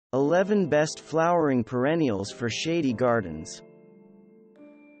11 Best Flowering Perennials for Shady Gardens.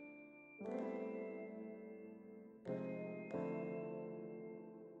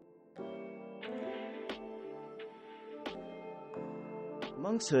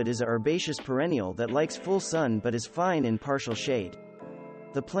 Monkshood is a herbaceous perennial that likes full sun but is fine in partial shade.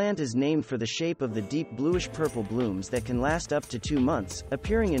 The plant is named for the shape of the deep bluish-purple blooms that can last up to 2 months,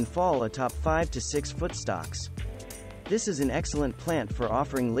 appearing in fall atop 5 to 6 foot stalks. This is an excellent plant for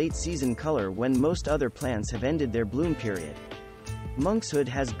offering late-season color when most other plants have ended their bloom period. Monkshood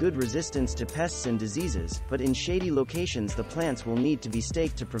has good resistance to pests and diseases, but in shady locations the plants will need to be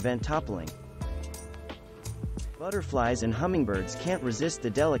staked to prevent toppling. Butterflies and hummingbirds can't resist the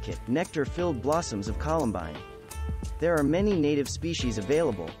delicate, nectar-filled blossoms of Columbine. There are many native species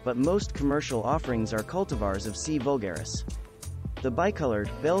available, but most commercial offerings are cultivars of C. vulgaris. The bicolored,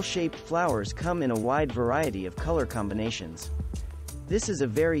 bell-shaped flowers come in a wide variety of color combinations. This is a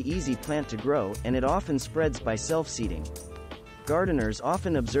very easy plant to grow, and it often spreads by self-seeding. Gardeners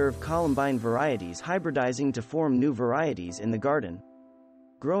often observe Columbine varieties hybridizing to form new varieties in the garden.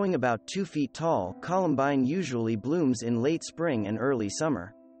 Growing about 2 feet tall, Columbine usually blooms in late spring and early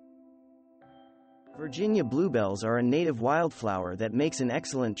summer. Virginia bluebells are a native wildflower that makes an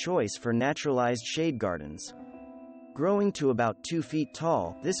excellent choice for naturalized shade gardens. Growing to about 2 feet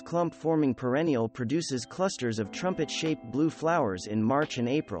tall, this clump-forming perennial produces clusters of trumpet-shaped blue flowers in March and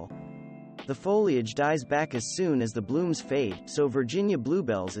April. The foliage dies back as soon as the blooms fade, so Virginia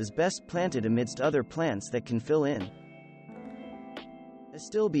bluebells is best planted amidst other plants that can fill in.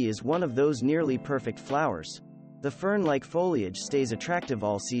 Astilbe is one of those nearly perfect flowers. The fern-like foliage stays attractive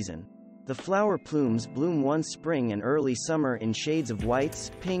all season. The flower plumes bloom once spring and early summer in shades of whites,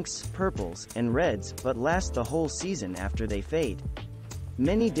 pinks, purples, and reds, but last the whole season after they fade.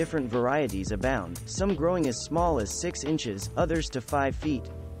 Many different varieties abound, some growing as small as 6 inches, others to 5 feet.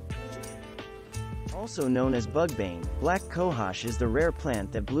 Also known as bugbane, black cohosh is the rare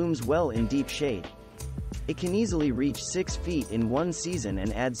plant that blooms well in deep shade. It can easily reach 6 feet in one season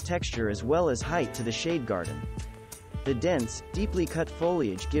and adds texture as well as height to the shade garden. The dense, deeply cut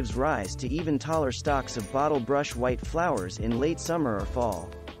foliage gives rise to even taller stalks of bottle brush white flowers in late summer or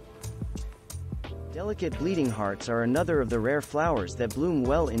fall. Delicate bleeding hearts are another of the rare flowers that bloom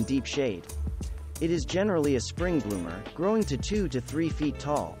well in deep shade. It is generally a spring bloomer, growing to 2 to 3 feet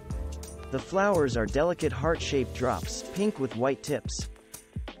tall. The flowers are delicate heart-shaped drops, pink with white tips.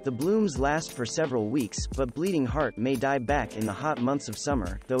 The blooms last for several weeks, but bleeding heart may die back in the hot months of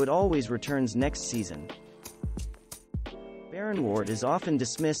summer, though it always returns next season. Barrenwort is often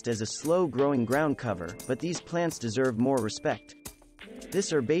dismissed as a slow-growing ground cover, but these plants deserve more respect.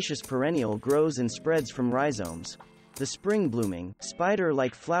 This herbaceous perennial grows and spreads from rhizomes. The spring-blooming,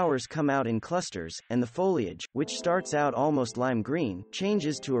 spider-like flowers come out in clusters, and the foliage, which starts out almost lime green,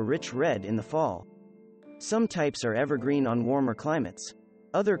 changes to a rich red in the fall. Some types are evergreen on warmer climates.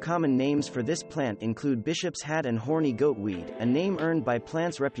 Other common names for this plant include bishop's hat and horny goatweed, a name earned by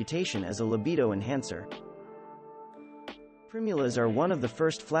plant's reputation as a libido enhancer. Primulas are one of the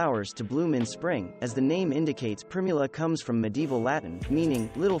first flowers to bloom in spring, as the name indicates. Primula comes from medieval Latin, meaning,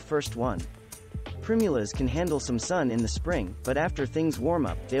 little first one. Primulas can handle some sun in the spring, but after things warm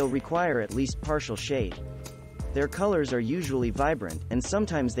up, they'll require at least partial shade. Their colors are usually vibrant, and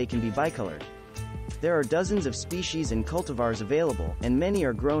sometimes they can be bicolored. There are dozens of species and cultivars available, and many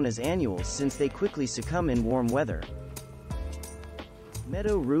are grown as annuals since they quickly succumb in warm weather.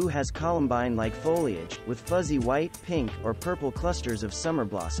 Meadow Rue has columbine-like foliage, with fuzzy white, pink, or purple clusters of summer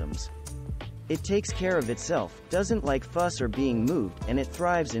blossoms. It takes care of itself, doesn't like fuss or being moved, and it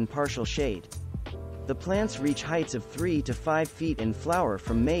thrives in partial shade. The plants reach heights of 3 to 5 feet in flower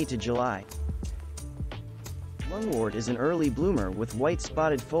from May to July. Lungwort is an early bloomer with white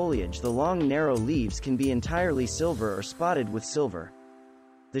spotted foliage. The long narrow leaves can be entirely silver or spotted with silver.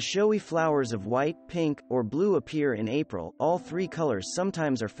 The showy flowers of white, pink, or blue appear in April. All 3 colors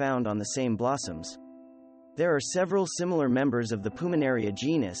sometimes are found on the same blossoms. There are several similar members of the Pulmonaria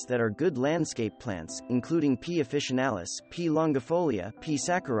genus that are good landscape plants, including P. officinalis, P. longifolia, P.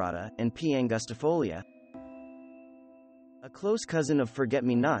 saccharata, and P. angustifolia. A close cousin of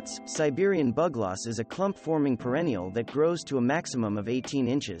forget-me-nots, Siberian Bugloss is a clump-forming perennial that grows to a maximum of 18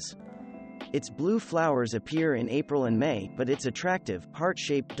 inches. Its blue flowers appear in April and May, but its attractive,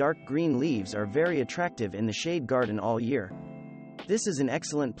 heart-shaped dark green leaves are very attractive in the shade garden all year. This is an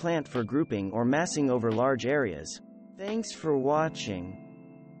excellent plant for grouping or massing over large areas. Thanks for watching.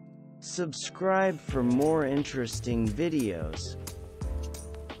 Subscribe for more interesting videos.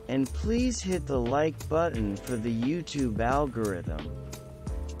 And please hit the like button for the YouTube algorithm.